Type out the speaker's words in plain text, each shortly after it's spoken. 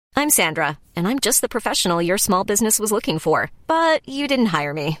I'm Sandra, and I'm just the professional your small business was looking for. But you didn't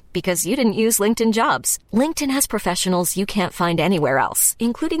hire me because you didn't use LinkedIn Jobs. LinkedIn has professionals you can't find anywhere else,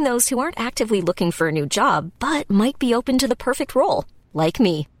 including those who aren't actively looking for a new job, but might be open to the perfect role, like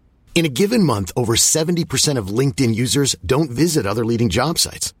me. In a given month, over 70% of LinkedIn users don't visit other leading job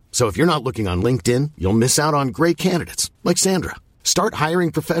sites. So if you're not looking on LinkedIn, you'll miss out on great candidates like Sandra. Start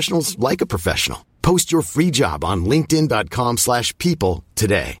hiring professionals like a professional. Post your free job on linkedin.com/people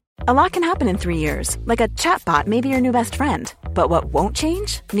today. A lot can happen in 3 years, like a chatbot may be your new best friend. But what won't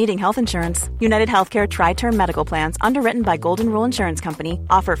change? Needing health insurance. United Healthcare Tri-Term Medical Plans, underwritten by Golden Rule Insurance Company,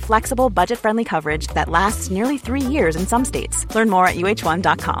 offer flexible, budget-friendly coverage that lasts nearly 3 years in some states. Learn more at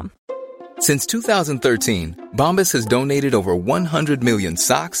uh1.com. Since 2013, Bombas has donated over 100 million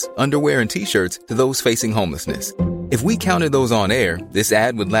socks, underwear, and T-shirts to those facing homelessness. If we counted those on air, this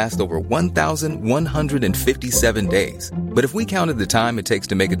ad would last over 1,157 days. But if we counted the time it takes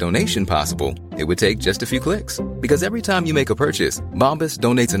to make a donation possible, it would take just a few clicks. Because every time you make a purchase, Bombas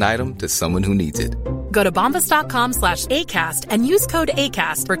donates an item to someone who needs it. Go to bombas.com/ACAST and use code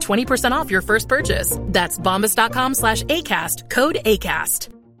ACAST for 20% off your first purchase. That's bombas.com/ACAST, code ACAST.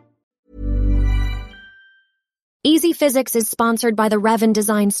 Easy Physics is sponsored by the Revan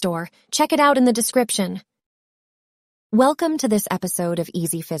Design Store. Check it out in the description. Welcome to this episode of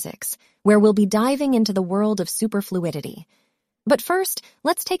Easy Physics, where we'll be diving into the world of superfluidity. But first,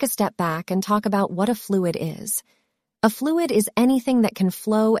 let's take a step back and talk about what a fluid is. A fluid is anything that can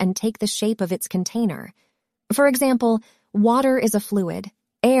flow and take the shape of its container. For example, water is a fluid,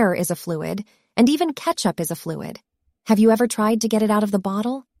 air is a fluid, and even ketchup is a fluid. Have you ever tried to get it out of the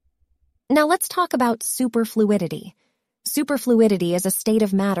bottle? Now let's talk about superfluidity. Superfluidity is a state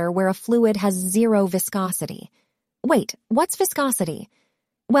of matter where a fluid has zero viscosity. Wait, what's viscosity?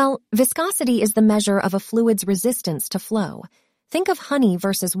 Well, viscosity is the measure of a fluid's resistance to flow. Think of honey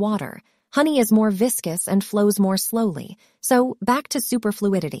versus water. Honey is more viscous and flows more slowly. So, back to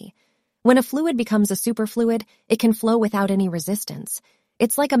superfluidity. When a fluid becomes a superfluid, it can flow without any resistance.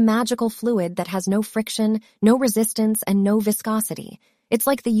 It's like a magical fluid that has no friction, no resistance, and no viscosity. It's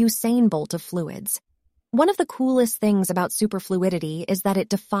like the Usain Bolt of fluids. One of the coolest things about superfluidity is that it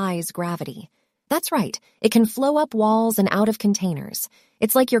defies gravity. That's right, it can flow up walls and out of containers.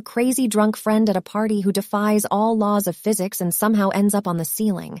 It's like your crazy drunk friend at a party who defies all laws of physics and somehow ends up on the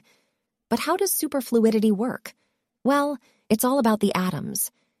ceiling. But how does superfluidity work? Well, it's all about the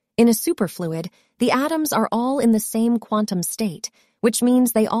atoms. In a superfluid, the atoms are all in the same quantum state, which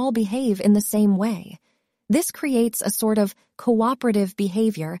means they all behave in the same way. This creates a sort of cooperative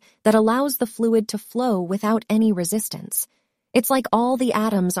behavior that allows the fluid to flow without any resistance. It's like all the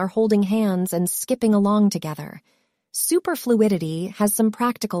atoms are holding hands and skipping along together. Superfluidity has some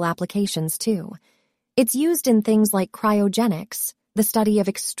practical applications too. It's used in things like cryogenics, the study of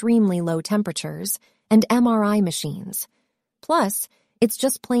extremely low temperatures, and MRI machines. Plus, it's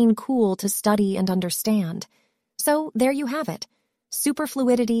just plain cool to study and understand. So there you have it.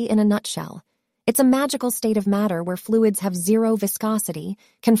 Superfluidity in a nutshell. It's a magical state of matter where fluids have zero viscosity,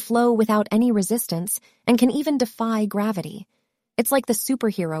 can flow without any resistance, and can even defy gravity. It's like the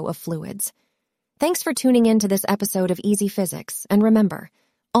superhero of fluids. Thanks for tuning in to this episode of Easy Physics, and remember,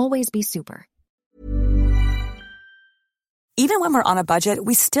 always be super. Even when we're on a budget,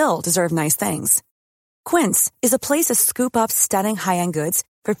 we still deserve nice things. Quince is a place to scoop up stunning high-end goods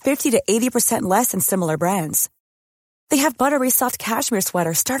for 50 to 80% less than similar brands. They have buttery soft cashmere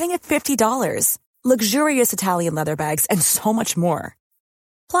sweaters starting at $50, luxurious Italian leather bags, and so much more.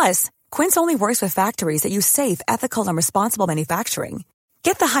 Plus, Quince only works with factories that use safe, ethical, and responsible manufacturing.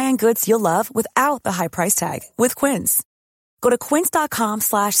 Get the high-end goods you'll love without the high price tag with Quince. Go to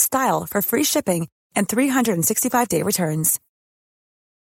quince.com/style for free shipping and 365-day returns.